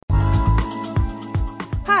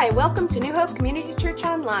Hi, welcome to New Hope Community Church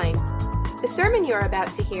Online. The sermon you are about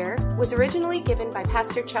to hear was originally given by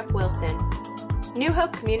Pastor Chuck Wilson. New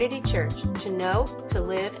Hope Community Church, to know, to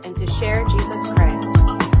live, and to share Jesus Christ.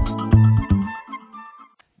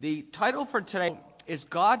 The title for today is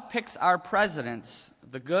God Picks Our Presidents,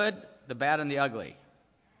 the Good, the Bad, and the Ugly.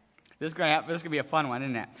 This is going to be a fun one,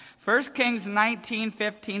 isn't it? 1 Kings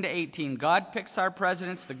 19:15-18. God picks our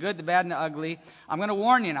presidents, the good, the bad, and the ugly. I'm going to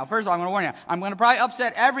warn you now. First of all, I'm going to warn you. I'm going to probably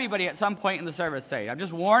upset everybody at some point in the service today. I'm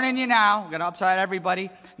just warning you now. I'm going to upset everybody.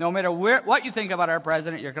 No matter what you think about our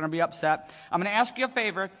president, you're going to be upset. I'm going to ask you a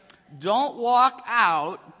favor. Don't walk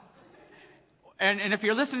out. And if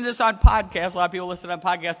you're listening to this on podcast, a lot of people listen on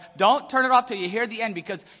podcasts, don't turn it off till you hear the end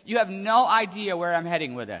because you have no idea where I'm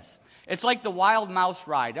heading with this. It's like the Wild Mouse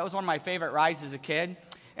ride. That was one of my favorite rides as a kid.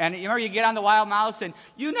 And you remember you get on the Wild Mouse and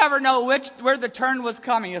you never know where the turn was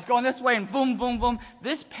coming. It's going this way and boom, boom, boom.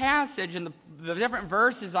 This passage and the different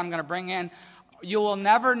verses I'm going to bring in, you will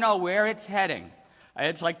never know where it's heading.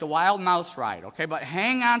 It's like the Wild Mouse ride, okay? But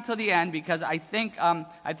hang on to the end because I think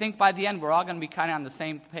by the end we're all going to be kind of on the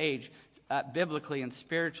same page biblically and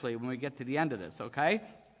spiritually when we get to the end of this, okay?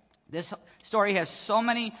 This story has so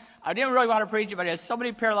many, I didn't really want to preach it, but it has so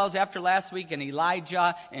many parallels after last week and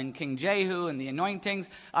Elijah and King Jehu and the anointings.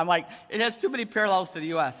 I'm like, it has too many parallels to the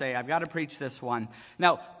USA. I've got to preach this one.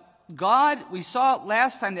 Now, we saw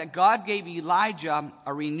last time that God gave Elijah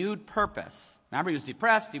a renewed purpose. Remember, he was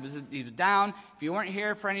depressed, he was down. If you weren't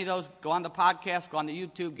here for any of those, go on the podcast, go on the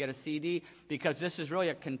YouTube, get a CD, because this is really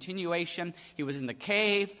a continuation. He was in the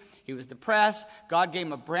cave. He was depressed. God gave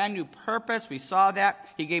him a brand new purpose. We saw that.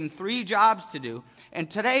 He gave him 3 jobs to do. And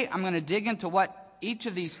today I'm going to dig into what each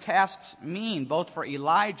of these tasks mean, both for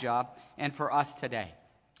Elijah and for us today.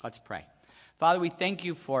 Let's pray. Father, we thank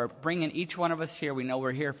you for bringing each one of us here. We know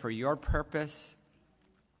we're here for your purpose.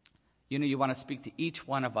 You know you want to speak to each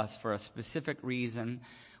one of us for a specific reason.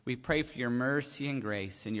 We pray for your mercy and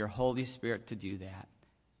grace and your Holy Spirit to do that.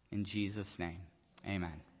 In Jesus' name,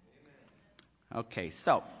 amen. Okay,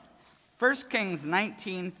 so 1 Kings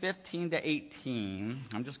 19:15-18.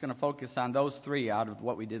 I'm just going to focus on those 3 out of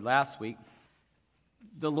what we did last week.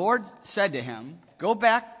 The Lord said to him, "Go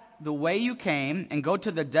back the way you came and go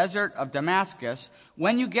to the desert of Damascus.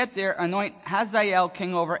 When you get there, anoint Hazael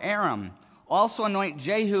king over Aram. Also anoint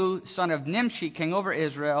Jehu son of Nimshi king over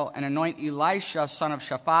Israel, and anoint Elisha son of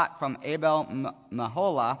Shaphat from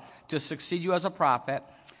Abel-Meholah to succeed you as a prophet.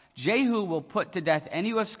 Jehu will put to death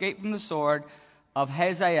any who escape from the sword of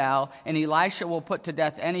Hazael, and Elisha will put to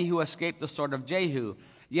death any who escape the sword of Jehu.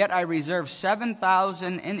 Yet I reserve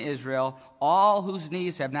 7,000 in Israel, all whose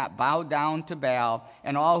knees have not bowed down to Baal,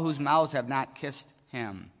 and all whose mouths have not kissed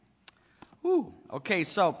him." Okay,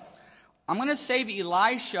 so I'm going to save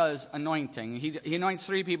Elisha's anointing. He anoints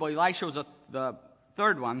 3 people. Elisha was the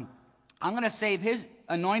 3rd one. I'm going to save his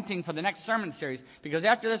anointing for the next sermon series, because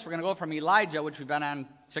after this we're going to go from Elijah, which we've been on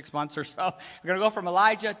 6 months or so. We're going to go from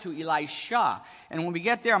Elijah to Elisha. And when we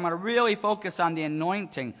get there, I'm going to really focus on the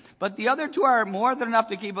anointing. But the other 2 are more than enough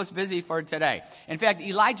to keep us busy for today. In fact,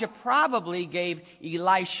 Elijah probably gave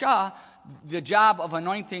Elisha the job of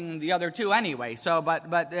anointing the other 2 anyway. So, but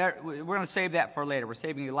we're going to save that for later. We're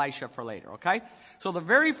saving Elisha for later, okay? So the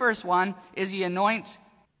very first one is he anoints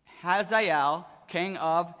Hazael, king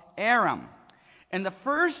of Aram. And the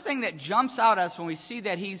first thing that jumps out at us when we see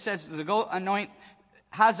that he says to go anoint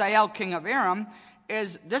Hazael, king of Aram,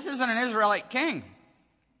 is this isn't an Israelite king.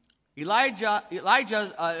 Elijah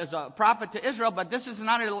is a prophet to Israel, but this is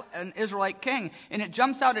not an Israelite king. And it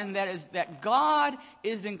jumps out in that is that God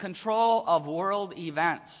is in control of world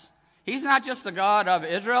events. He's not just the God of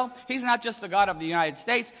Israel. He's not just the God of the United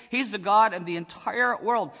States. He's the God of the entire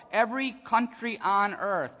world, every country on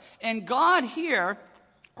earth. And God here,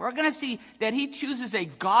 we're going to see that he chooses a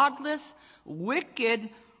godless, wicked,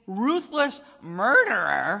 ruthless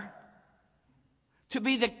murderer to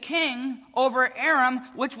be the king over Aram,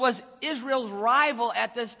 which was Israel's rival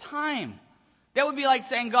at this time. That would be like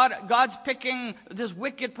saying God's picking this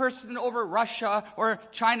wicked person over Russia or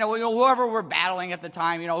China, whoever we're battling at the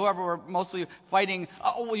time, whoever we're mostly fighting.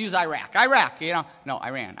 We'll use Iraq. No,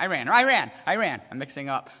 Iran. I'm mixing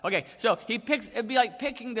up. Okay, so it'd be like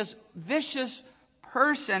picking this vicious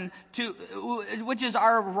person which is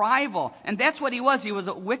our rival. And that's what he was. He was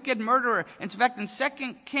a wicked murderer. In fact, in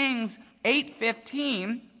 2 Kings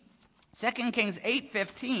 8:15,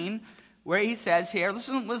 where he says here,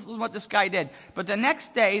 listen what this guy did. But the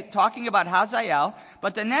next day, talking about Hazael,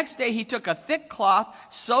 but the next day he took a thick cloth,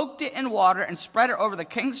 soaked it in water, and spread it over the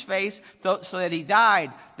king's face so that he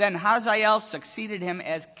died. Then Hazael succeeded him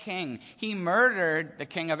as king. He murdered the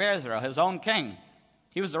king of Israel, his own king.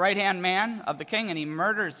 He was the right-hand man of the king, and he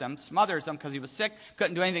murders him, smothers him because he was sick,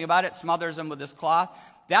 couldn't do anything about it, smothers him with this cloth.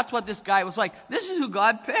 That's what this guy was like. This is who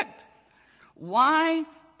God picked. Why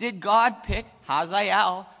did God pick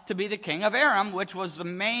Hazael to be the king of Aram, which was the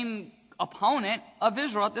main opponent of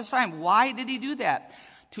Israel at this time? Why did he do that?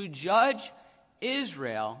 To judge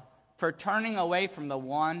Israel for turning away from the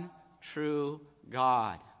one true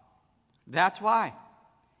God. That's why.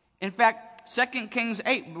 In fact, 2 Kings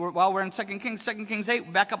 8, while we're in 2 Kings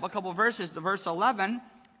 8, back up a couple verses to verse 11.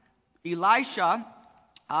 Elisha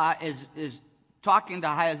is talking to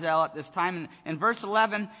Hazael at this time. In verse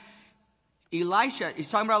 11, Elisha, he's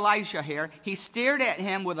talking about Elisha here, he stared at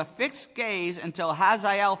him with a fixed gaze until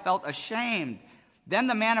Hazael felt ashamed. Then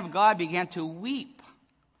the man of God began to weep.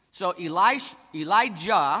 So Elisha,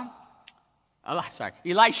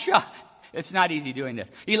 it's not easy doing this.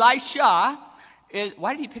 Elisha is,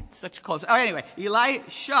 why did he pick such close? Oh, anyway,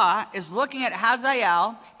 Elisha is looking at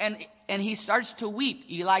Hazael and he starts to weep.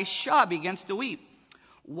 Elisha begins to weep.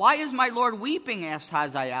 Why is my Lord weeping? Asked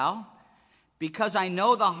Hazael. Because I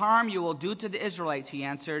know the harm you will do to the Israelites, he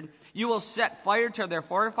answered. You will set fire to their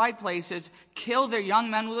fortified places, kill their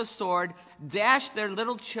young men with a sword, dash their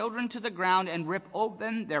little children to the ground, and rip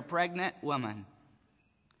open their pregnant women.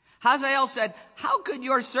 Hazael said, how could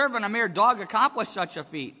your servant, a mere dog, accomplish such a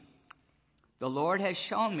feat? The Lord has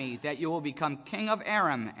shown me that you will become king of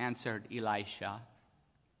Aram, answered Elisha.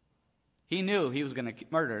 He knew he was going to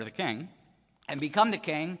murder the king and become the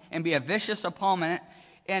king and be a vicious opponent.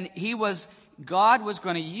 And God was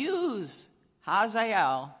going to use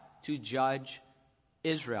Hazael to judge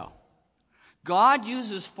Israel. God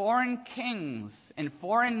uses foreign kings and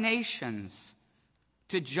foreign nations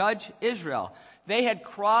to judge Israel. They had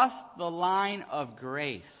crossed the line of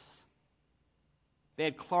grace. They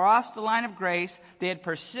had crossed the line of grace. They had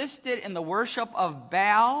persisted in the worship of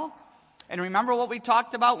Baal. And remember what we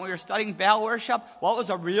talked about when we were studying Baal worship? What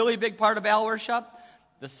was a really big part of Baal worship?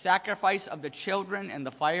 The sacrifice of the children and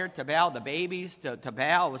the fire to Baal, the babies to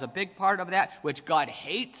Baal was a big part of that, which God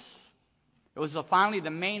hates. It was finally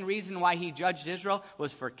the main reason why he judged Israel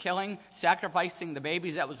was for killing, sacrificing the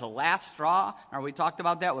babies. That was the last straw. Remember we talked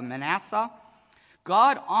about that with Manasseh.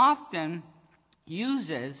 God often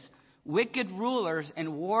uses wicked rulers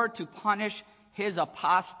in war to punish his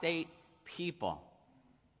apostate people.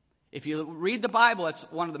 If you read the Bible, it's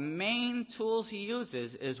one of the main tools he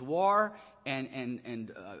uses is war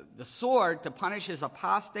and the sword to punish his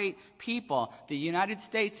apostate people. The United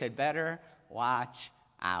States had better watch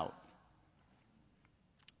out.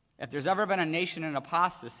 If there's ever been a nation in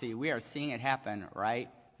apostasy, we are seeing it happen right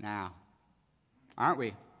now. Aren't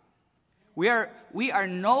we? We are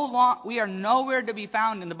nowhere to be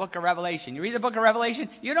found in the book of Revelation. You read the book of Revelation,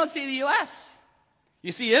 you don't see the U.S.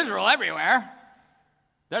 You see Israel everywhere.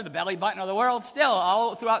 They're the belly button of the world still.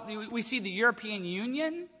 All throughout, we see the European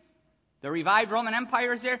Union. The revived Roman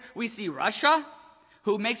Empire is there. We see Russia,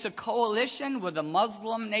 who makes a coalition with the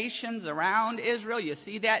Muslim nations around Israel. You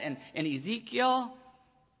see that in Ezekiel.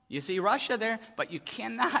 You see Russia there, but you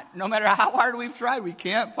cannot, no matter how hard we've tried, we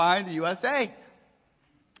can't find the USA.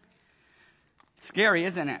 Scary,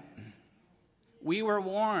 isn't it? We were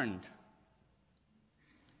warned.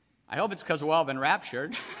 I hope it's because we've all been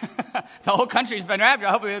raptured. The whole country's been raptured.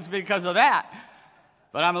 I hope it's because of that.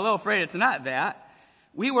 But I'm a little afraid it's not that.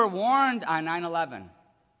 We were warned on 9/11.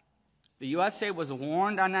 The USA was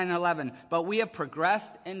warned on 9/11, but we have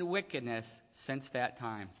progressed in wickedness since that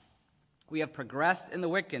time. We have progressed in the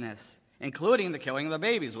wickedness, including the killing of the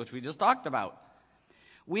babies, which we just talked about.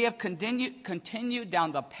 We have continued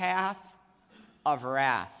down the path of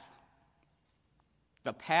wrath.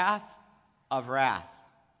 The path of wrath.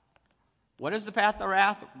 What is the path of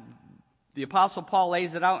wrath? The Apostle Paul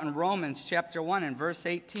lays it out in Romans chapter 1 and verse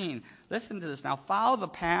 18. Listen to this now. Follow the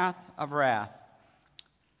path of wrath.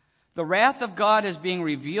 The wrath of God is being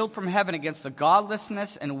revealed from heaven against the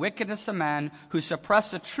godlessness and wickedness of men who suppress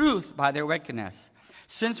the truth by their wickedness.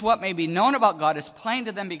 Since what may be known about God is plain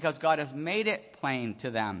to them because God has made it plain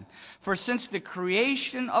to them. For since the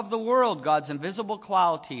creation of the world, God's invisible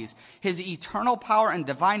qualities, his eternal power and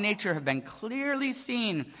divine nature have been clearly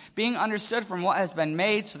seen, being understood from what has been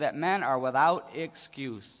made, so that men are without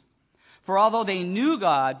excuse. For although they knew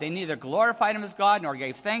God, they neither glorified him as God nor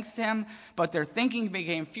gave thanks to him, but their thinking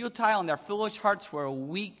became futile and their foolish hearts were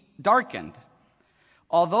darkened.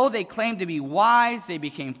 Although they claimed to be wise, they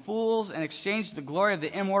became fools and exchanged the glory of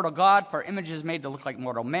the immortal God for images made to look like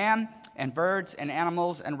mortal man and birds and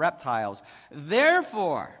animals and reptiles.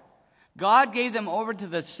 Therefore, God gave them over to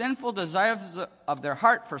the sinful desires of their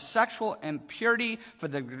heart for sexual impurity, for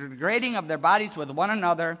the degrading of their bodies with one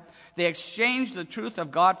another. They exchanged the truth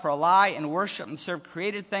of God for a lie and worship and serve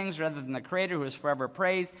created things rather than the Creator who is forever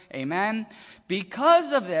praised. Amen.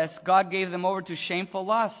 Because of this, God gave them over to shameful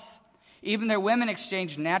lusts. Even their women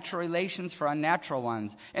exchanged natural relations for unnatural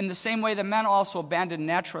ones. In the same way, the men also abandoned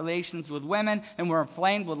natural relations with women and were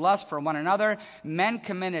inflamed with lust for one another. Men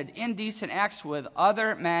committed indecent acts with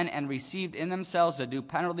other men and received in themselves a due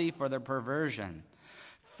penalty for their perversion.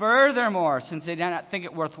 Furthermore, since they did not think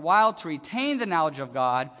it worthwhile to retain the knowledge of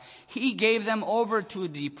God, he gave them over to a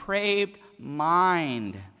depraved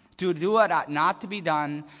mind, to do what ought not to be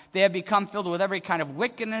done. They have become filled with every kind of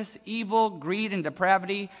wickedness, evil, greed, and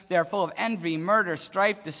depravity. They are full of envy, murder,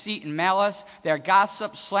 strife, deceit, and malice. They are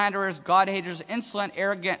gossips, slanderers, God-haters, insolent,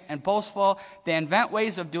 arrogant, and boastful. They invent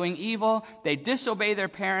ways of doing evil. They disobey their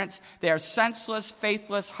parents. They are senseless,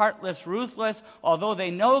 faithless, heartless, ruthless. Although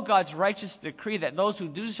they know God's righteous decree that those who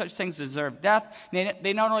do such things deserve death,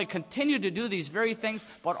 they not only continue to do these very things,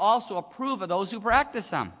 but also approve of those who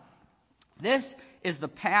practice them. This is the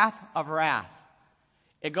path of wrath.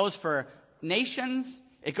 It goes for nations.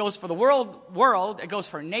 It goes for the world. It goes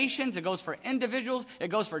for nations. It goes for individuals. It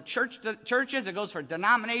goes for churches. It goes for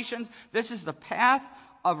denominations. This is the path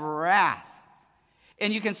of wrath.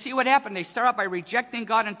 And you can see what happened. They start out by rejecting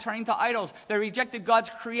God and turning to idols. They rejected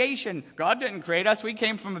God's creation. God didn't create us. We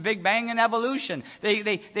came from a big bang in evolution.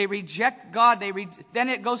 They reject God. Then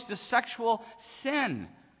it goes to sexual sin.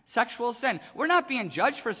 Sexual sin. We're not being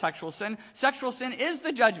judged for sexual sin. Sexual sin is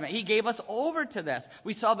the judgment. He gave us over to this.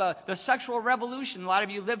 We saw the sexual revolution. A lot of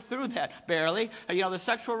you lived through that, barely. The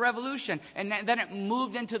sexual revolution. And then it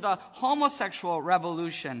moved into the homosexual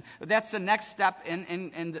revolution. That's the next step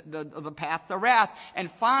in the path to wrath.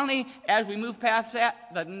 And finally, as we move past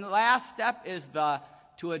that, the last step is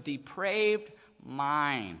to a depraved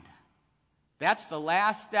mind. That's the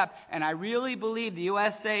last step, and I really believe the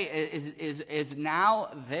USA is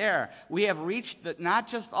now there. We have reached not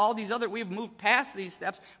just all these we've moved past these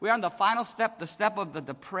steps. We are on the final step, the step of the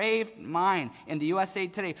depraved mind in the USA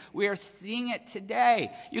today. We are seeing it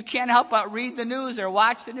today. You can't help but read the news or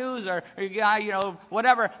watch the news or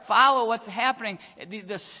whatever. Follow what's happening.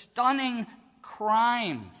 The stunning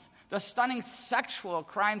crimes. The stunning sexual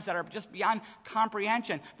crimes that are just beyond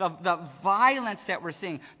comprehension. The violence that we're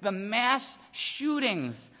seeing. The mass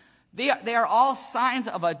shootings. They are all signs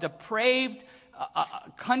of a depraved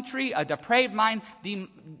country, a depraved mind.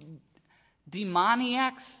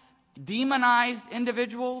 Demoniacs, demonized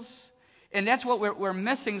individuals. And that's what we're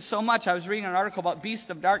missing so much. I was reading an article about Beast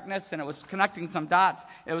of Darkness, and it was connecting some dots.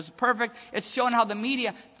 It was perfect. It's showing how the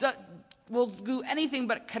media will do anything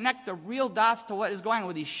but connect the real dots to what is going on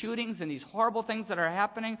with these shootings and these horrible things that are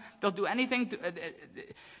happening. They'll do anything.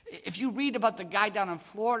 If you read about the guy down in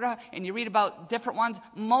Florida and you read about different ones,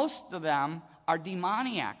 most of them are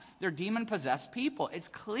demoniacs. They're demon-possessed people. It's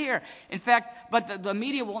clear. In fact, but the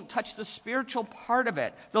media won't touch the spiritual part of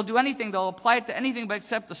it. They'll do anything. They'll apply it to anything but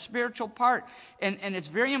except the spiritual part. And it's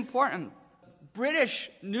very important. British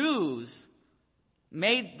news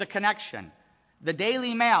made the connection. The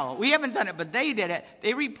Daily Mail. We haven't done it, but they did it.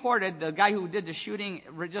 They reported, the guy who did the shooting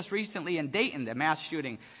just recently in Dayton, the mass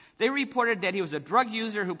shooting, they reported that he was a drug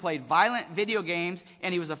user who played violent video games,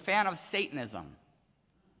 and he was a fan of Satanism.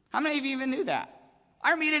 How many of you even knew that?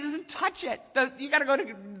 Our media doesn't touch it. You got to go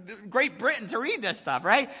to Great Britain to read this stuff,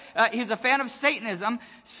 right? He's a fan of Satanism,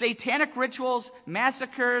 satanic rituals,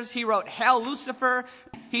 massacres. He wrote Hail Lucifer.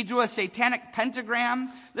 He drew a satanic pentagram.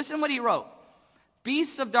 Listen to what he wrote.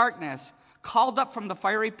 Beasts of darkness, called up from the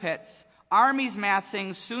fiery pits, armies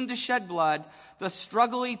massing, soon to shed blood, the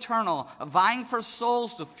struggle eternal, vying for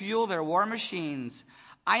souls to fuel their war machines.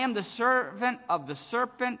 I am the servant of the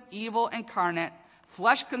serpent, evil incarnate,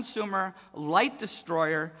 flesh consumer, light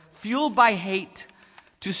destroyer, fueled by hate,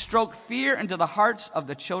 to stroke fear into the hearts of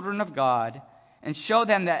the children of God and show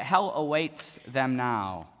them that hell awaits them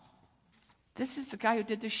now. This is the guy who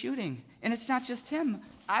did the shooting. And it's not just him.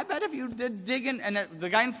 I bet if you did dig in, and the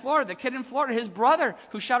guy in Florida, the kid in Florida, his brother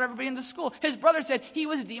who shot everybody in the school, his brother said he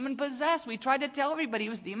was demon-possessed. We tried to tell everybody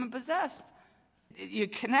he was demon-possessed. You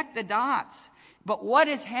connect the dots. But what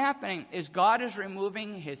is happening is God is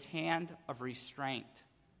removing his hand of restraint.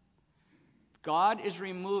 God is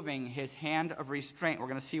removing his hand of restraint. We're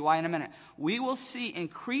going to see why in a minute. We will see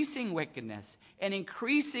increasing wickedness and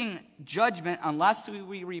increasing judgment unless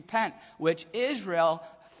we repent, which Israel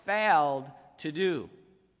failed to do.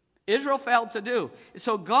 Israel failed to do.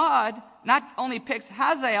 So God not only picks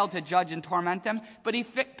Hazael to judge and torment them, but he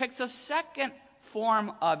picks a second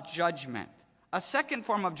form of judgment. A second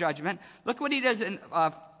form of judgment. Look what he does in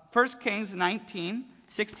 1 Kings 19,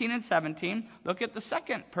 16 and 17, look at the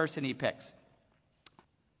second person he picks.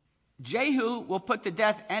 Jehu will put to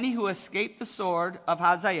death any who escape the sword of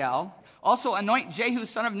Hazael. Also anoint Jehu,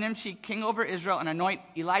 son of Nimshi, king over Israel, and anoint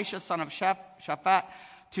Elisha, son of Shaphat,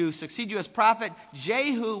 to succeed you as prophet.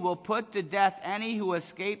 Jehu will put to death any who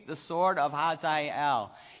escape the sword of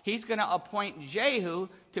Hazael. He's going to appoint Jehu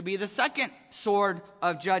to be the second sword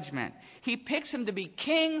of judgment. He picks him to be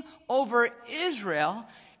king over Israel,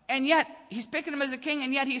 and yet he's picking him as a king,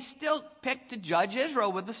 and yet he's still picked to judge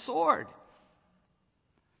Israel with the sword.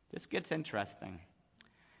 This gets interesting.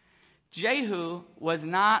 Jehu was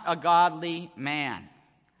not a godly man.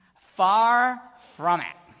 Far from it.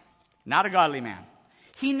 Not a godly man.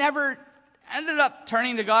 He never ended up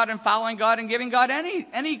turning to God and following God and giving God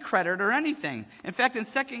any credit or anything. In fact, in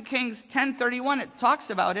 2 Kings 10:31, it talks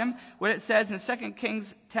about him. What it says in 2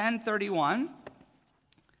 Kings 10:31,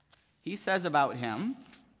 he says about him,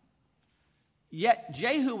 "Yet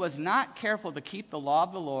Jehu was not careful to keep the law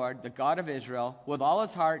of the Lord, the God of Israel, with all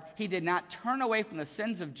his heart. He did not turn away from the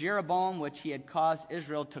sins of Jeroboam, which he had caused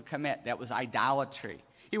Israel to commit." That was idolatry.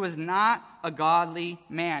 He was not a godly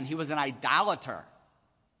man. He was an idolater.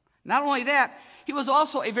 Not only that, he was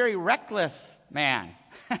also a very reckless man.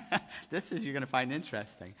 This is, you're going to find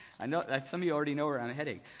interesting. I know that some of you already know where I'm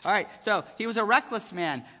heading. All right, so he was a reckless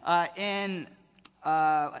man.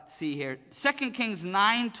 Let's see here, 2 Kings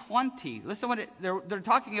 9:20. Listen what they're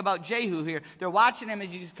talking about Jehu here. They're watching him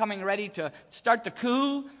as he's coming ready to start the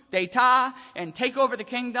coup d'etat and take over the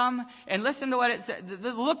kingdom. And listen to what it said.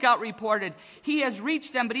 The lookout reported, "He has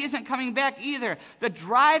reached them, but he isn't coming back either. The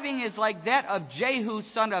driving is like that of Jehu,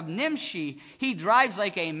 son of Nimshi. He drives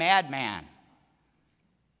like a madman."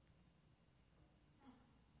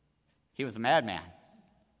 He was a madman.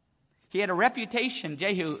 He had a reputation,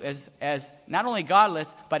 Jehu, as not only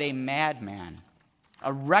godless, but a madman,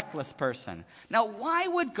 a reckless person. Now, why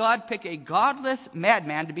would God pick a godless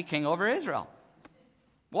madman to be king over Israel?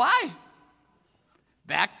 Why?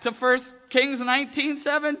 Back to 1 Kings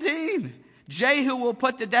 19:17. Jehu will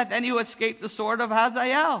put to death any who escape the sword of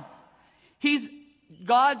Hazael. He's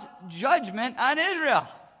God's judgment on Israel.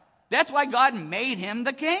 That's why God made him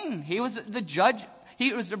the king. He was the judge.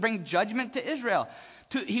 He was to bring judgment to Israel.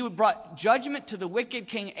 He brought judgment to the wicked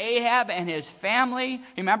King Ahab and his family.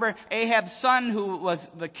 Remember, Ahab's son, who was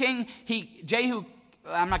the king, Jehu,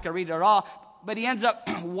 I'm not going to read it all, but he ends up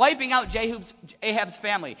wiping out Ahab's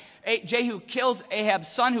family. Jehu kills Ahab's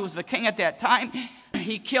son, who was the king at that time.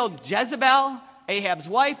 He killed Jezebel, Ahab's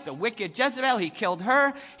wife, the wicked Jezebel. He killed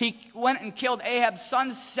her. He went and killed Ahab's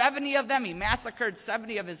sons, 70 of them. He massacred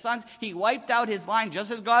 70 of his sons. He wiped out his line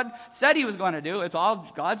just as God said he was going to do. It's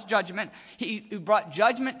all God's judgment. He brought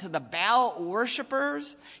judgment to the Baal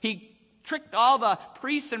worshipers. He tricked all the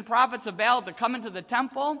priests and prophets of Baal to come into the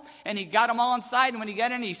temple, and he got them all inside. And when he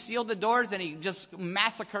got in, he sealed the doors, and he just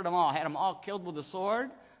massacred them all, had them all killed with a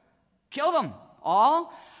sword. Killed them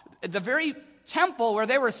all. The very temple where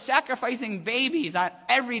they were sacrificing babies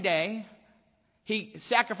every day, he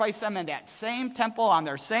sacrificed them in that same temple on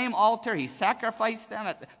their same altar. He sacrificed them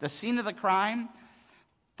at the scene of the crime.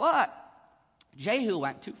 But Jehu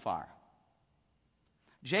went too far.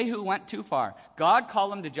 Jehu went too far. God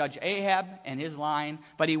called him to judge Ahab and his line,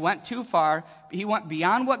 but he went too far. He went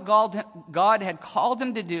beyond what God had called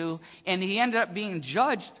him to do, and he ended up being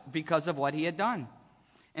judged because of what he had done.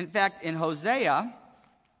 In fact, in Hosea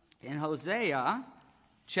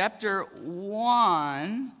chapter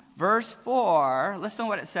 1, verse 4, listen to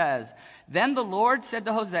what it says. "Then the Lord said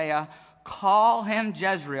to Hosea, call him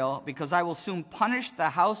Jezreel, because I will soon punish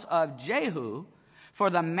the house of Jehu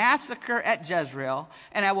for the massacre at Jezreel,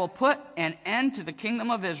 and I will put an end to the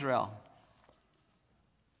kingdom of Israel."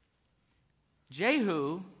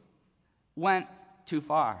 Jehu went too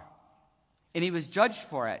far, and he was judged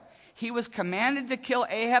for it. He was commanded to kill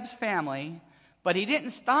Ahab's family, but he didn't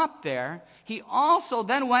stop there. He also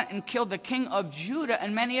then went and killed the king of Judah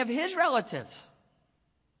and many of his relatives.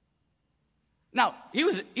 Now,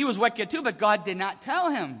 he was wicked too, but God did not tell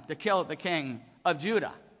him to kill the king of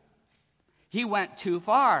Judah. He went too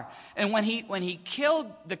far. And when he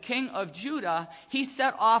killed the king of Judah, he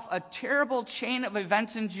set off a terrible chain of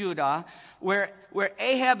events in Judah where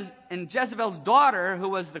Ahab's and Jezebel's daughter, who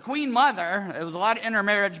was the queen mother, there was a lot of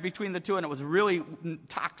intermarriage between the two, and it was really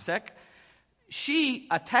toxic.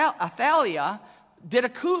 Athaliah, did a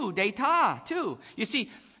coup d'etat too. You see,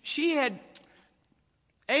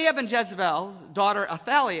 Ahab and Jezebel's daughter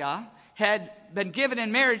Athaliah had been given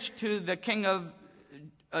in marriage to the king of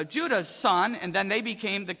Judah's son, and then they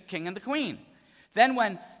became the king and the queen. Then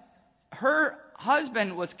when her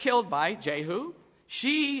husband was killed by Jehu,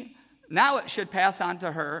 she Now it should pass on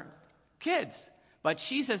to her kids. But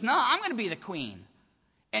she says, no, I'm going to be the queen.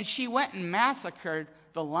 And she went and massacred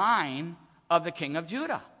the line of the king of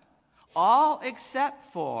Judah. All except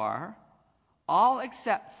for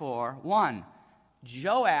one.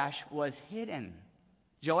 Joash was hidden.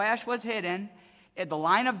 Joash was hidden. The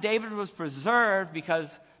line of David was preserved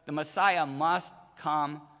because the Messiah must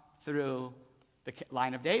come through the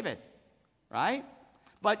line of David. Right?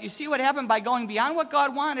 But you see what happened by going beyond what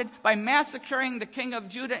God wanted, by massacring the king of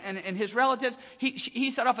Judah and his relatives.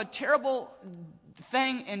 He set off a terrible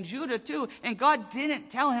thing in Judah too, and God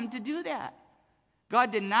didn't tell him to do that.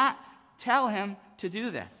 God did not tell him to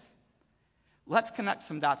do this. Let's connect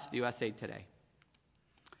some dots to the USA today.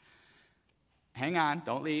 Hang on,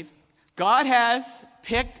 don't leave. God has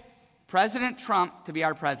picked President Trump to be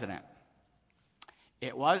our president.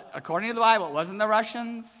 It was, according to the Bible, it wasn't the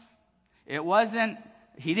Russians.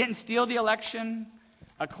 He didn't steal the election.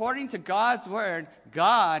 According to God's word,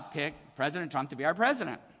 God picked President Trump to be our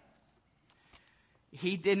president.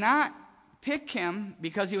 He did not pick him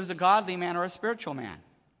because he was a godly man or a spiritual man.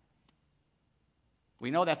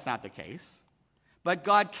 We know that's not the case. But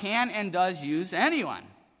God can and does use anyone.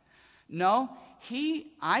 No,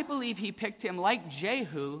 I believe he picked him like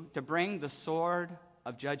Jehu to bring the sword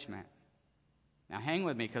of judgment. Now hang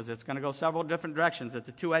with me because it's going to go several different directions. It's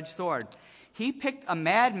a two-edged sword. He picked a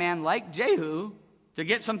madman like Jehu to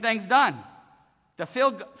get some things done, to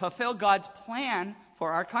fulfill God's plan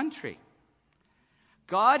for our country.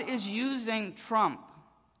 God is using Trump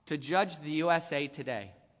to judge the USA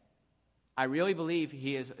today. I really believe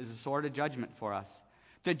he is a sword of judgment for us.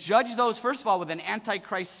 To judge those, first of all, with an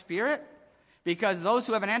antichrist spirit, because those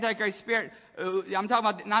who have an antichrist spirit, I'm talking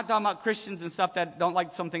about, not talking about Christians and stuff that don't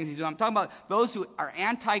like some things he's doing. I'm talking about those who are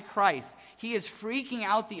antichrist. He is freaking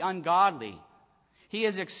out the ungodly.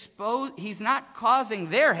 He's not causing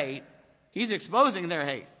their hate. He's exposing their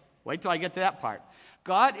hate. Wait till I get to that part.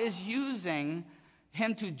 God is using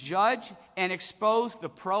him to judge and expose the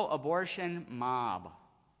pro-abortion mob.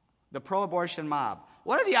 The pro-abortion mob.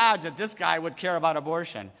 What are the odds that this guy would care about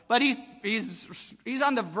abortion? But he's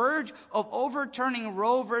on the verge of overturning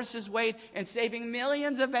Roe versus Wade and saving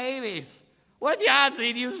millions of babies. What are the odds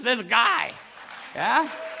he'd use this guy? Yeah?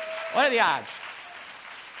 What are the odds?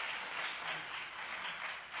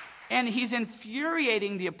 And he's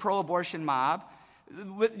infuriating the pro-abortion mob.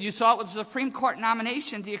 You saw it with the Supreme Court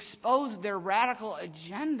nominations. He exposed their radical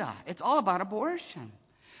agenda. It's all about abortion.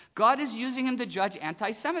 God is using him to judge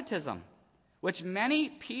anti-Semitism, which many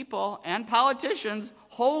people and politicians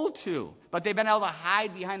hold to, but they've been able to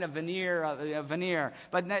hide behind a veneer.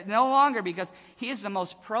 But no longer, because he is the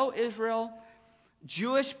most pro-Israel,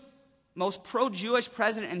 most pro-Jewish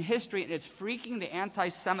president in history, and it's freaking the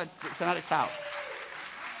anti-Semitics out.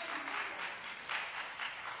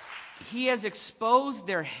 He has exposed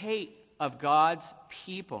their hate of God's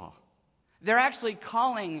people. They're actually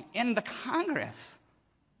calling in the Congress.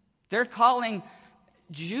 They're calling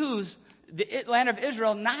Jews, the land of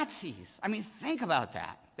Israel, Nazis. I mean, think about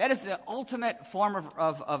that. That is the ultimate form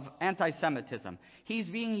of anti-Semitism. He's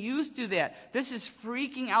being used to that. This is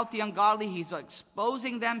freaking out the ungodly. He's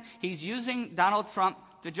exposing them. He's using Donald Trump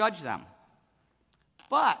to judge them.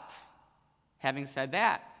 But, having said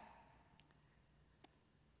that,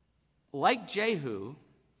 like Jehu,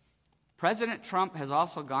 President Trump has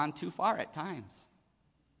also gone too far at times.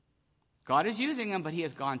 God is using him, but he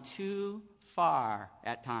has gone too far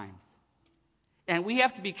at times. And we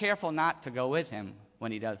have to be careful not to go with him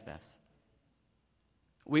when he does this.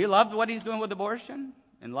 We love what he's doing with abortion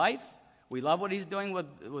in life. We love what he's doing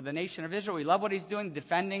with the nation of Israel. We love what he's doing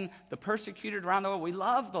defending the persecuted around the world. We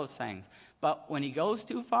love those things. But when he goes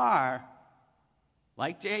too far,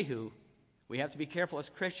 like Jehu, we have to be careful as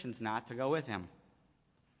Christians not to go with him.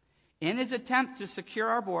 In his attempt to secure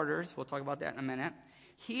our borders, we'll talk about that in a minute,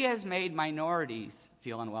 he has made minorities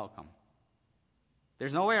feel unwelcome.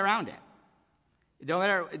 There's no way around it.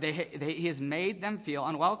 He has made them feel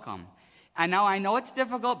unwelcome. And now I know it's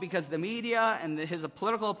difficult because the media and his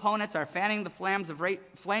political opponents are fanning the flames of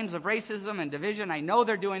racism and division. I know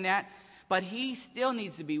they're doing that. But he still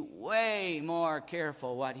needs to be way more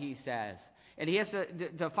careful what he says. And he has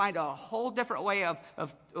to find a whole different way of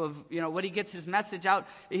what he gets his message out.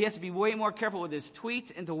 He has to be way more careful with his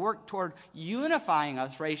tweets and to work toward unifying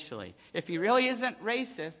us racially. If he really isn't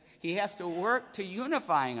racist, he has to work to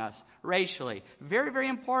unifying us racially. Very, very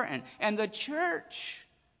important. And the church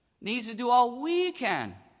needs to do all we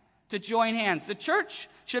can to join hands. The church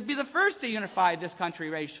should be the first to unify this country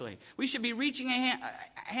racially. We should be reaching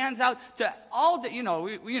hands out to all the, you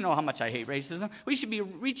know how much I hate racism. We should be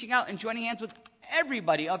reaching out and joining hands with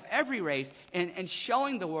everybody of every race and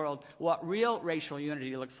showing the world what real racial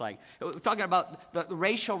unity looks like. We're talking about the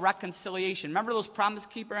racial reconciliation. Remember those Promise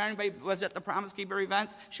Keeper? Anybody was at the Promise Keeper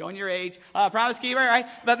events? Showing your age. Promise Keeper, right?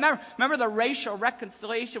 But remember the racial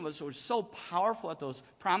reconciliation was so powerful at those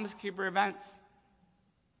Promise Keeper events.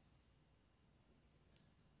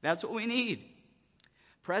 That's what we need.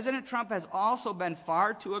 President Trump has also been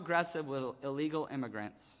far too aggressive with illegal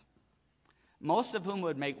immigrants, most of whom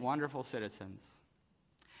would make wonderful citizens.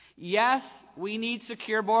 Yes, we need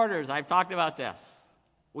secure borders. I've talked about this.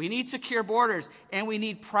 We need secure borders, and we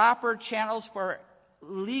need proper channels for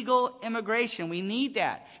legal immigration. We need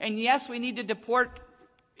that. And yes, we need to deport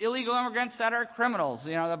illegal immigrants that are criminals,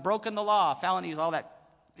 that have broken the law, felonies, all that.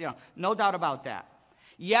 No doubt about that.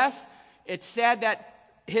 Yes, it's sad that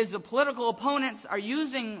his political opponents are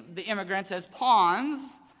using the immigrants as pawns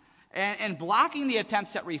and blocking the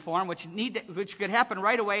attempts at reform, which could happen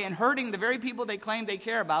right away, and hurting the very people they claim they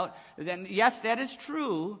care about. Then yes, that is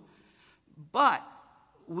true. But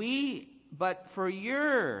for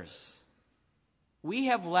years, we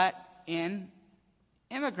have let in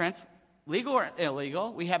immigrants, legal or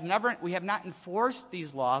illegal. We have not enforced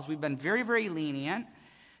these laws. We've been very, very lenient.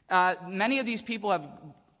 Many of these people have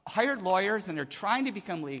hired lawyers, and they're trying to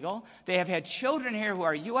become legal. They have had children here who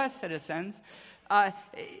are U.S. citizens.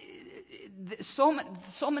 So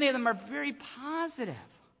many of them are very positive.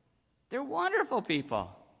 They're wonderful people,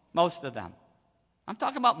 most of them. I'm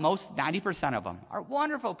talking about 90% of them are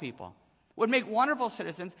wonderful people, would make wonderful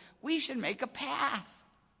citizens. We should make a path,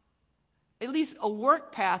 at least a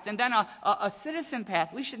work path, and then a citizen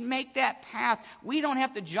path. We should make that path. We don't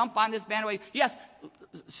have to jump on this bandwagon. Yes,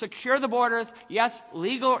 secure the borders. Yes,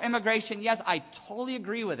 legal immigration. Yes, I totally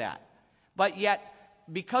agree with that. But yet,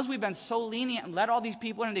 because we've been so lenient and let all these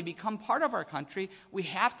people in and they become part of our country, we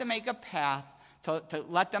have to make a path to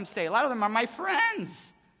let them stay. A lot of them are my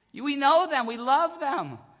friends. We know them. We love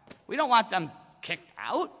them. We don't want them kicked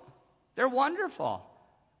out. They're wonderful.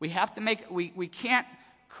 We can't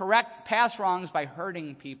correct past wrongs by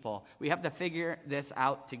hurting people. We have to figure this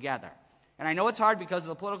out together. And I know it's hard because of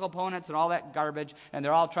the political opponents and all that garbage, and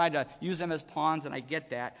they're all trying to use them as pawns, and I get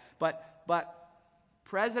that. But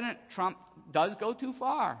President Trump does go too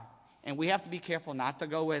far, and we have to be careful not to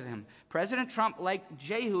go with him. President Trump, like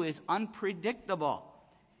Jehu, is unpredictable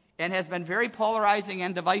and has been very polarizing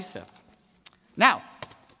and divisive. Now,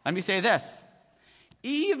 let me say this.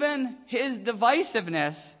 Even his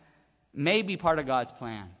divisiveness may be part of God's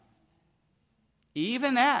plan.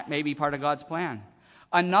 Even that may be part of God's plan.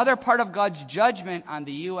 Another part of God's judgment on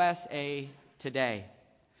the USA today.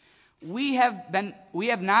 We have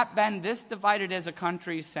not been this divided as a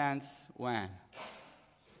country since when?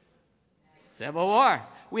 Civil War.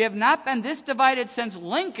 We have not been this divided since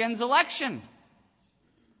Lincoln's election,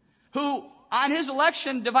 who on his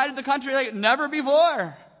election divided the country like never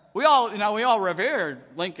before. We all revere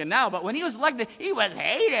Lincoln now, but when he was elected, he was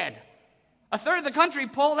hated. A third of the country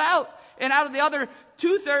pulled out, and out of the other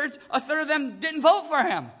 2/3, a third of them didn't vote for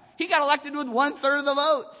him. He got elected with 1/3 of the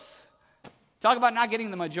votes. Talk about not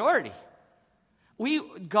getting the majority.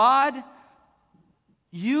 God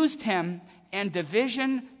used him and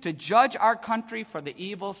division to judge our country for the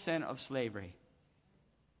evil sin of slavery.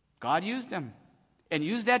 God used him and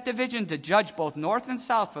used that division to judge both North and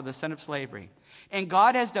South for the sin of slavery. And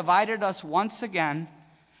God has divided us once again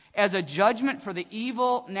as a judgment for the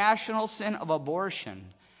evil national sin of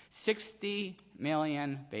abortion. 60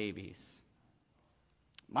 million babies.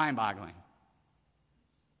 Mind-boggling.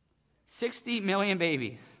 60 million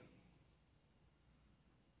babies.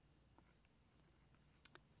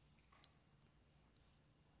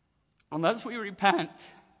 Unless we repent,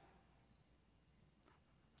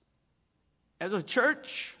 as a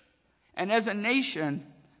church and as a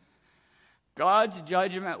nation, God's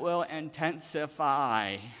judgment will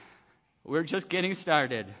intensify. We're just getting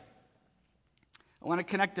started. I want to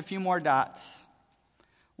connect a few more dots.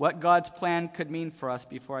 What God's plan could mean for us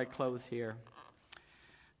before I close here.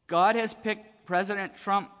 God has picked President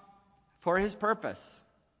Trump for his purpose,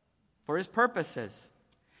 for his purposes.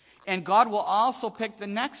 And God will also pick the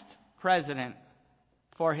next president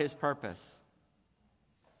for his purpose.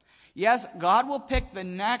 Yes, God will pick the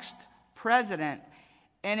next president,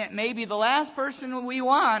 and it may be the last person we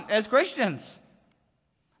want as Christians,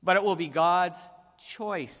 but it will be God's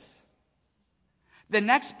choice. The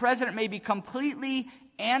next president may be completely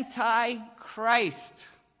anti-Christ.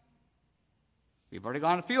 We've already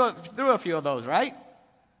gone through a few of those, right?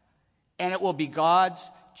 And it will be God's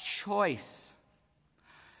choice.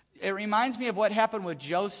 It reminds me of what happened with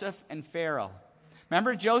Joseph and Pharaoh.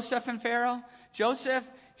 Remember Joseph and Pharaoh? Joseph,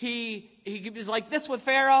 he was like this with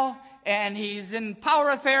Pharaoh, and he's in power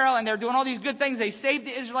with Pharaoh, and they're doing all these good things. They saved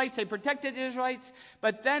the Israelites. They protected the Israelites.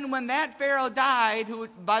 But then when that Pharaoh died, who,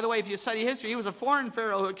 by the way, if you study history, he was a foreign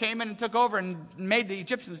Pharaoh who came in and took over and made the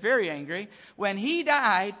Egyptians very angry. When he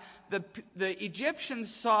died, the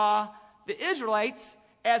Egyptians saw the Israelites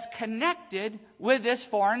as connected with this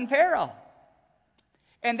foreign Pharaoh.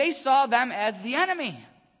 And they saw them as the enemy.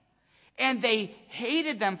 And they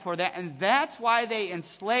hated them for that. And that's why they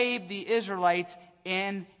enslaved the Israelites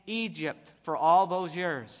in Egypt for all those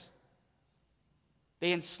years.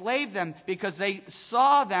 They enslaved them because they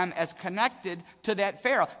saw them as connected to that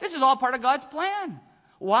Pharaoh. This is all part of God's plan.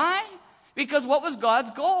 Why? Because what was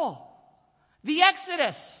God's goal? The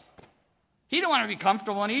Exodus. He didn't want to be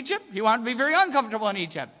comfortable in Egypt. He wanted to be very uncomfortable in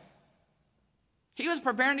Egypt. He was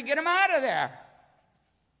preparing to get them out of there.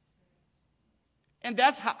 And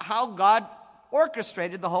that's how God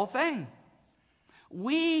orchestrated the whole thing.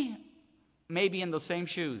 We may be in the same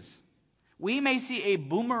shoes. We may see a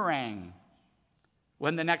boomerang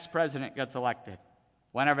when the next president gets elected,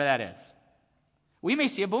 whenever that is. We may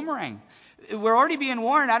see a boomerang. We're already being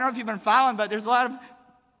warned. I don't know if you've been following, but there's a lot of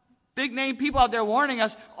big name people out there warning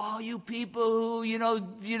us, oh, you people who,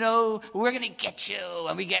 we're going to get you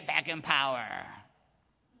when we get back in power.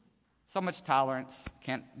 So much tolerance.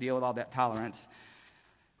 Can't deal with all that tolerance.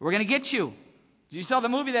 We're going to get you. You saw the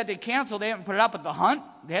movie that they canceled. They haven't put it up, but The Hunt.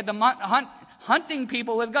 They had the hunting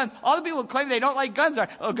people with guns. All the people who claim they don't like guns are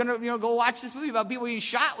going to go watch this movie about people being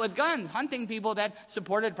shot with guns, hunting people that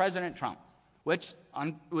supported President Trump, which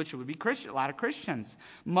would be Christian. A lot of Christians.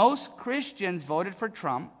 Most Christians voted for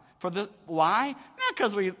Trump. Why? Not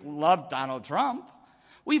because we love Donald Trump.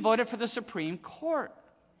 We voted for the Supreme Court.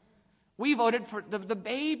 We voted for the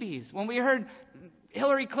babies. When we heard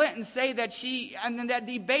Hillary Clinton say that in that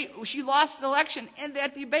debate, she lost the election in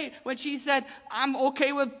that debate when she said, I'm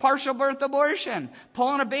okay with partial birth abortion,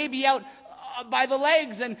 pulling a baby out by the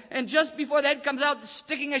legs, and just before that comes out,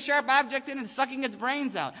 sticking a sharp object in and sucking its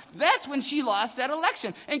brains out. That's when she lost that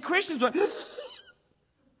election. And Christians went,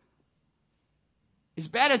 as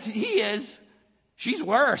bad as he is, she's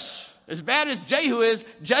worse. As bad as Jehu is,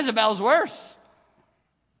 Jezebel's worse.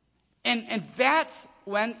 And that's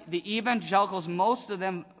when the evangelicals, most of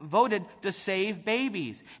them voted to save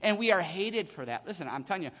babies. And we are hated for that. Listen, I'm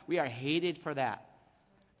telling you, we are hated for that.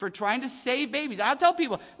 For trying to save babies. I'll tell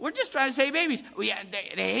people, we're just trying to save babies.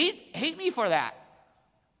 They hate me for that.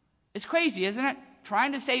 It's crazy, isn't it?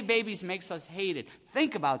 Trying to save babies makes us hated.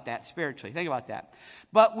 Think about that spiritually. Think about that.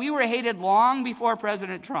 But we were hated long before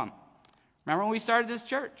President Trump. Remember when we started this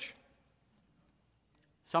church?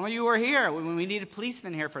 Some of you were here when we needed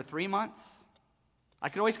policemen here for 3 months. I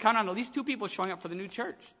could always count on at least 2 people showing up for the new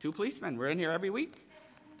church. 2 policemen. We're in here every week.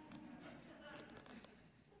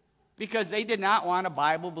 Because they did not want a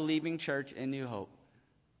Bible-believing church in New Hope.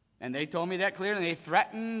 And they told me that clearly. They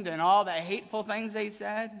threatened and all the hateful things they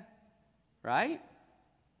said. Right?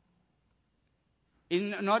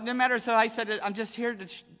 No matter, so I said, I'm just here to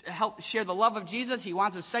help share the love of Jesus. He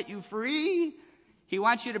wants to set you free. He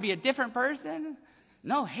wants you to be a different person.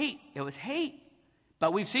 No, hate. It was hate.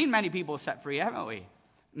 But we've seen many people set free, haven't we?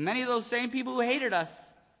 Many of those same people who hated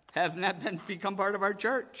us have not become part of our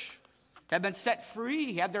church, have been set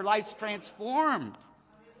free, have their lives transformed.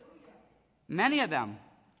 Many of them.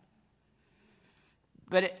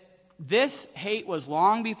 But this hate was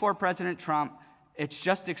long before President Trump. It's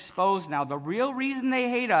just exposed now. The real reason they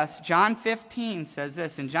hate us, John 15 says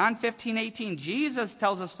this. In John 15:18, Jesus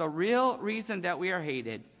tells us the real reason that we are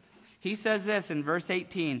hated. He says this in verse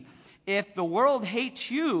 18. If the world hates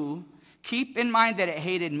you, keep in mind that it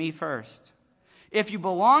hated me first. If you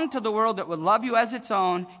belong to the world, it would love you as its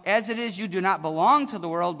own. As it is, you do not belong to the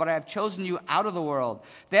world, but I have chosen you out of the world.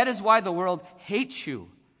 That is why the world hates you.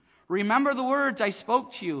 Remember the words I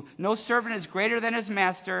spoke to you. No servant is greater than his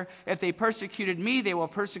master. If they persecuted me, they will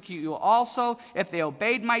persecute you also. If they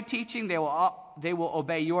obeyed my teaching, they will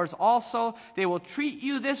obey yours also. They will treat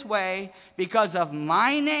you this way because of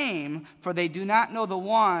my name, for they do not know the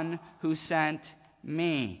one who sent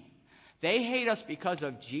me. They hate us because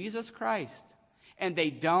of Jesus Christ, and they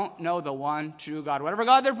don't know the one true God. Whatever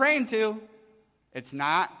God they're praying to, it's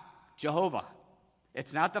not Jehovah.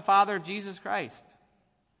 It's not the Father of Jesus Christ.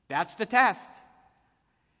 That's the test.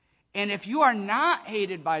 And if you are not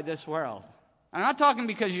hated by this world, I'm not talking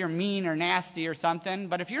because you're mean or nasty or something,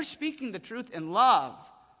 but if you're speaking the truth in love,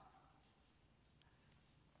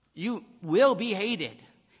 you will be hated.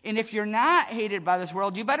 And if you're not hated by this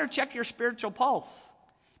world, you better check your spiritual pulse.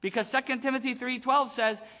 Because 2 Timothy 3:12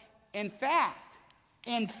 says, in fact,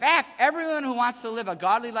 everyone who wants to live a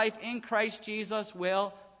godly life in Christ Jesus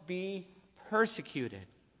will be persecuted.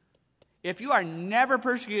 If you are never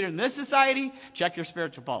persecuted in this society, check your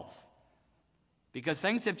spiritual pulse. Because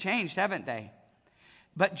things have changed, haven't they?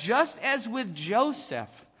 But just as with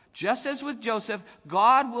Joseph,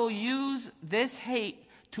 God will use this hate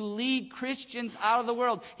to lead Christians out of the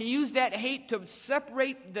world. He used that hate to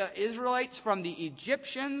separate the Israelites from the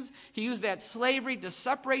Egyptians. He used that slavery to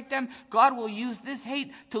separate them. God will use this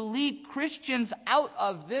hate to lead Christians out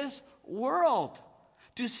of this world,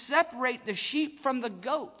 to separate the sheep from the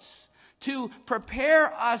goats, to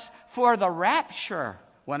prepare us for the rapture.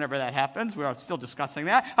 Whenever that happens, we're still discussing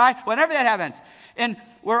that. All right, whenever that happens. And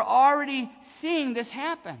we're already seeing this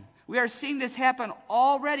happen. We are seeing this happen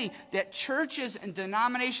already, that churches and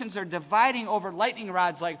denominations are dividing over lightning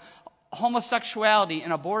rods like homosexuality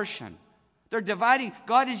and abortion. They're dividing.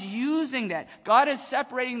 God is using that. God is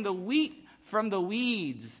separating the wheat from the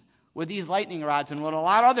weeds with these lightning rods and with a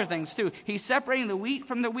lot of other things too. He's separating the wheat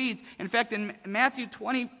from the weeds. In fact, in Matthew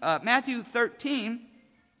 13,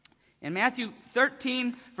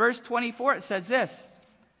 verse 24, it says this.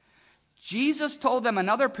 Jesus told them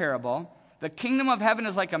another parable. The kingdom of heaven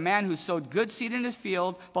is like a man who sowed good seed in his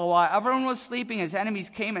field, but while everyone was sleeping, his enemies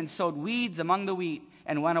came and sowed weeds among the wheat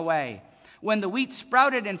and went away. When the wheat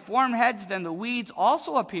sprouted and formed heads, then the weeds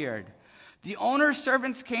also appeared. The owner's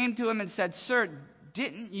servants came to him and said, Sir,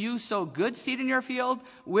 didn't you sow good seed in your field?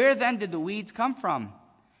 Where then did the weeds come from?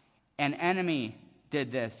 An enemy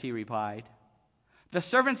did this, he replied. The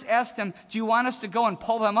servants asked him, Do you want us to go and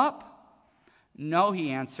pull them up? No, he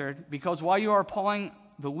answered, because while you are pulling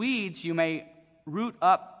the weeds, you may root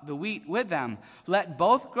up the wheat with them. Let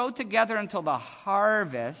both grow together until the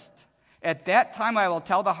harvest. At that time I will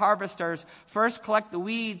tell the harvesters, first collect the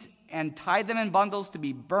weeds and tie them in bundles to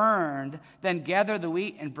be burned, then gather the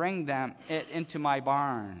wheat and bring it into my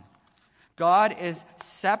barn. God is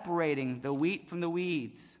separating the wheat from the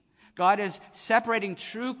weeds. God is separating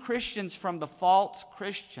true Christians from the false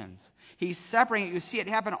Christians. He's separating it. You see it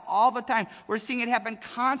happen all the time. We're seeing it happen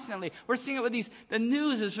constantly. We're seeing it with the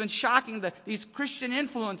news has been shocking. These Christian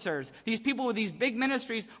influencers, these people with these big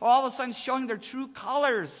ministries, are all of a sudden showing their true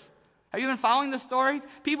colors. Have you been following the stories?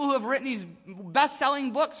 People who have written these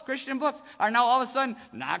best-selling books, Christian books, are now all of a sudden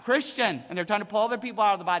not Christian, and they're trying to pull other people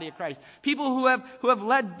out of the body of Christ. People who have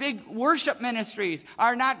led big worship ministries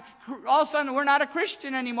are not, all of a sudden, we're not a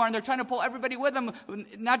Christian anymore, and they're trying to pull everybody with them,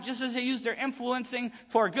 not just as they use their influencing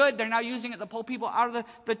for good, they're now using it to pull people out of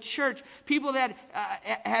the church. People that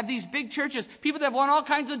have these big churches, people that have won all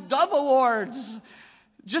kinds of Dove Awards,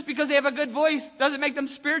 just because they have a good voice doesn't make them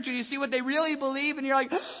spiritual. You see what they really believe, and you're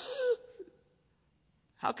like,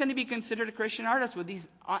 how can they be considered a Christian artist with these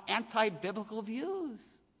anti-biblical views?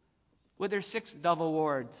 With their 6 Dove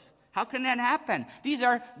Awards. How can that happen? These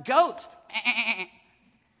are goats.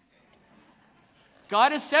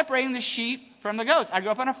 God is separating the sheep from the goats. I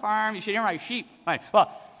grew up on a farm. You should hear my sheep. Right.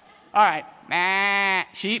 Well, all right.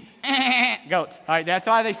 Sheep. Goats. All right. That's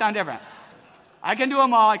why they sound different. I can do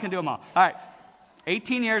them all. All right.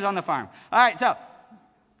 18 years on the farm. All right.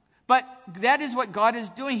 But that is what God is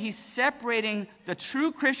doing. He's separating the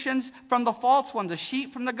true Christians from the false ones, the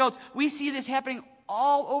sheep from the goats. We see this happening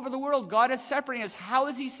all over the world. God is separating us. How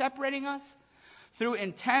is he separating us? Through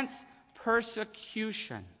intense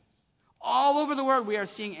persecution. All over the world, we are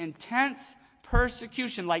seeing intense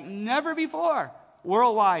persecution like never before,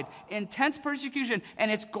 worldwide. Intense persecution, and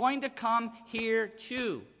it's going to come here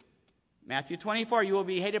too. Matthew 24, you will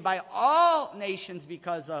be hated by all nations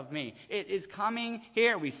because of me. It is coming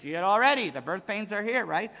here. We see it already. The birth pains are here,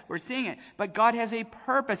 right? We're seeing it. But God has a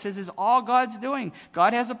purpose. This is all God's doing.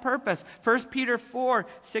 God has a purpose. 1 Peter 4,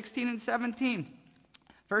 16 and 17.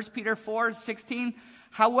 1 Peter 4, 16.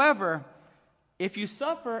 However, if you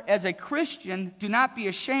suffer as a Christian, do not be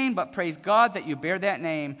ashamed, but praise God that you bear that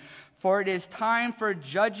name. For it is time for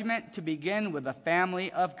judgment to begin with the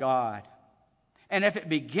family of God. And if it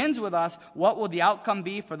begins with us, what will the outcome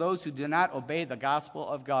be for those who do not obey the gospel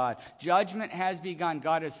of God? Judgment has begun.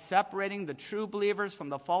 God is separating the true believers from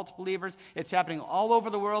the false believers. It's happening all over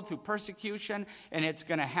the world through persecution, and it's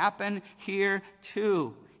going to happen here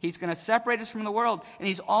too. He's going to separate us from the world, and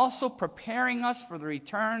he's also preparing us for the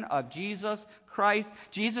return of Jesus Christ.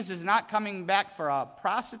 Jesus is not coming back for a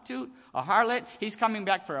prostitute, a harlot. He's coming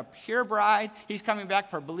back for a pure bride. He's coming back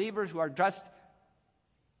for believers who are dressed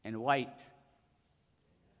in white,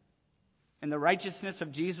 in the righteousness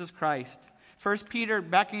of Jesus Christ. 1 Peter,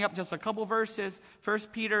 backing up just a couple verses, 1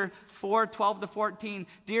 Peter 4:12-14.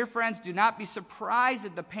 Dear friends, do not be surprised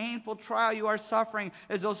at the painful trial you are suffering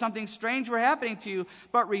as though something strange were happening to you,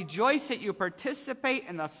 but rejoice that you participate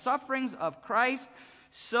in the sufferings of Christ,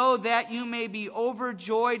 so that you may be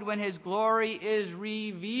overjoyed when his glory is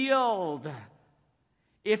revealed.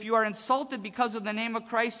 If you are insulted because of the name of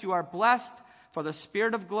Christ, you are blessed, for the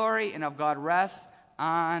Spirit of glory and of God rests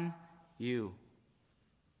on you.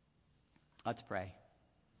 Let's pray.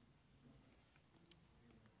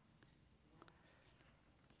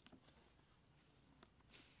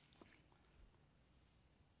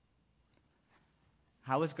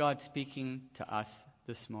 How is God speaking to us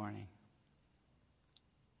this morning?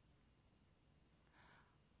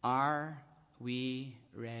 Are we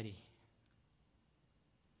ready?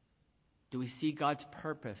 Do we see God's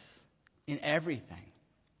purpose in everything?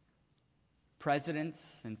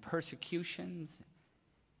 Presidents and persecutions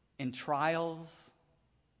and trials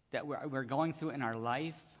that we're going through in our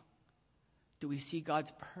life. Do we see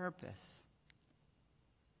God's purpose?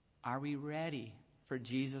 Are we ready for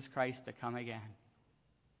Jesus Christ to come again?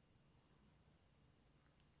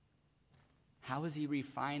 How is he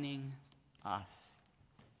refining us?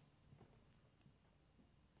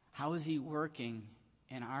 How is he working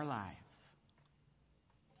in our lives?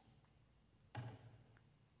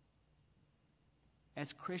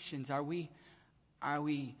 As Christians, are we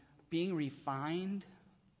being refined?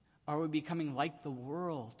 Are we becoming like the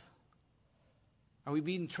world? Are we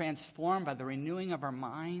being transformed by the renewing of our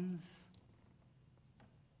minds?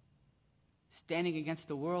 Standing against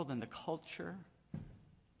the world and the culture?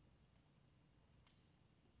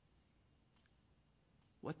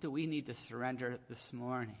 What do we need to surrender this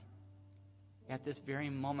morning? At this very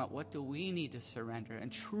moment, what do we need to surrender and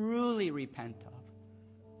truly repent of?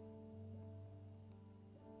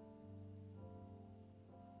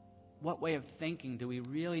 What way of thinking do we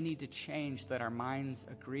really need to change so that our minds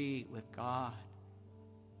agree with God?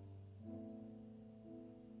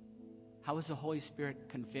 How is the Holy Spirit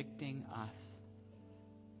convicting us?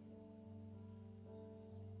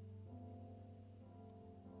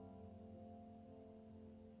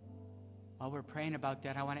 While we're praying about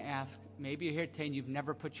that, I want to ask, maybe you're here today and you've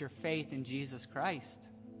never put your faith in Jesus Christ.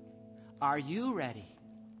 Are you ready?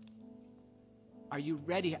 Are you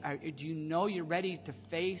ready? Do you know you're ready to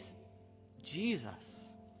face Jesus?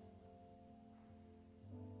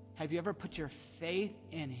 Have you ever put your faith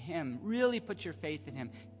in him? Really put your faith in him?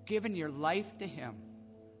 Given your life to him?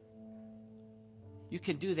 You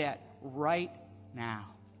can do that right now.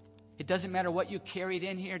 It doesn't matter what you carried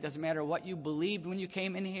in here. It doesn't matter what you believed when you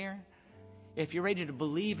came in here. If you're ready to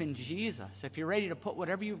believe in Jesus, if you're ready to put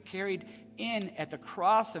whatever you've carried in at the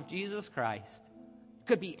cross of Jesus Christ, it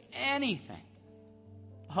could be anything.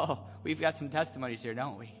 Oh, we've got some testimonies here,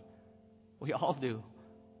 don't we? We all do.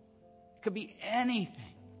 It could be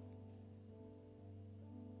anything.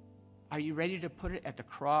 Are you ready to put it at the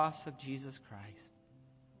cross of Jesus Christ?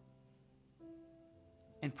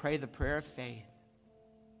 And pray the prayer of faith.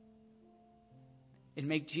 And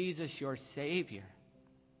make Jesus your Savior,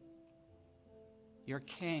 your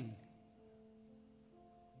King.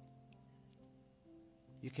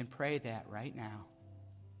 You can pray that right now.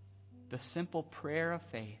 The simple prayer of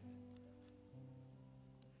faith.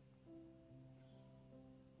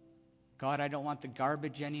 God, I don't want the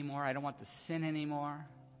garbage anymore. I don't want the sin anymore.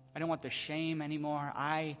 I don't want the shame anymore.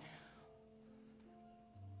 I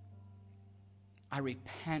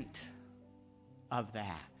repent of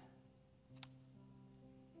that.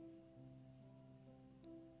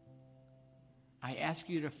 I ask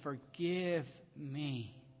you to forgive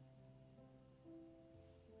me.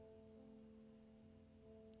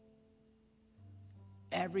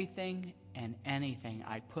 Everything and anything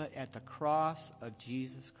I put at the cross of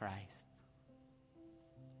Jesus Christ.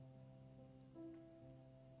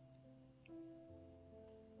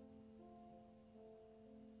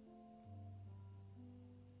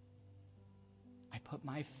 I put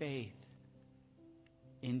my faith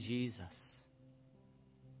in Jesus.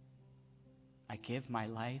 I give my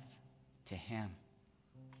life to him.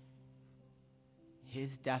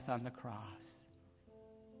 His death on the cross.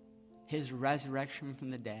 His resurrection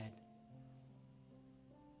from the dead.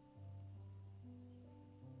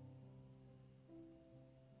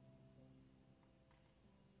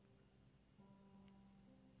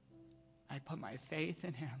 I put my faith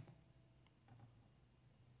in him.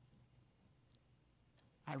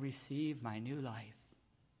 I receive my new life.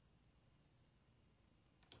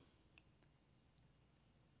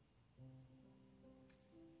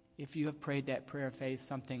 If you have prayed that prayer of faith,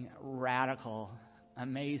 something radical,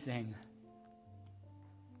 amazing,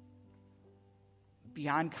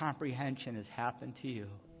 beyond comprehension has happened to you.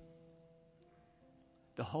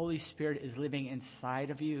 The Holy Spirit is living inside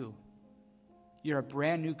of you. You're a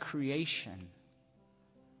brand new creation.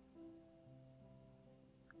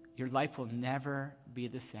 Your life will never be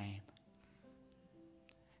the same.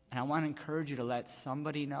 And I want to encourage you to let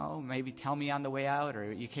somebody know, maybe tell me on the way out,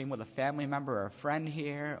 or you came with a family member or a friend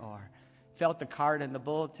here, or filled the card in the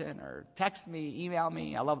bulletin, or text me, email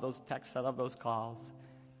me. I love those texts. I love those calls.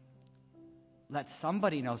 Let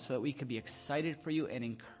somebody know so that we can be excited for you and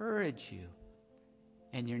encourage you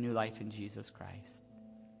in your new life in Jesus Christ.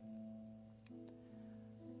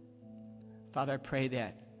 Father, I pray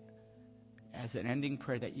that as an ending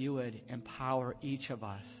prayer that you would empower each of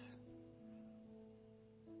us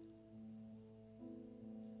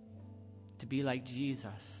to be like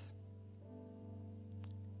Jesus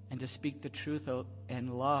and to speak the truth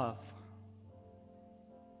in love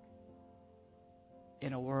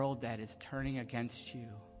in a world that is turning against you.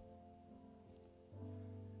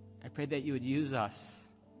 I pray that you would use us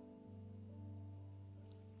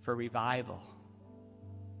for revival.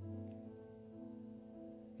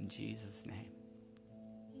 In Jesus' name.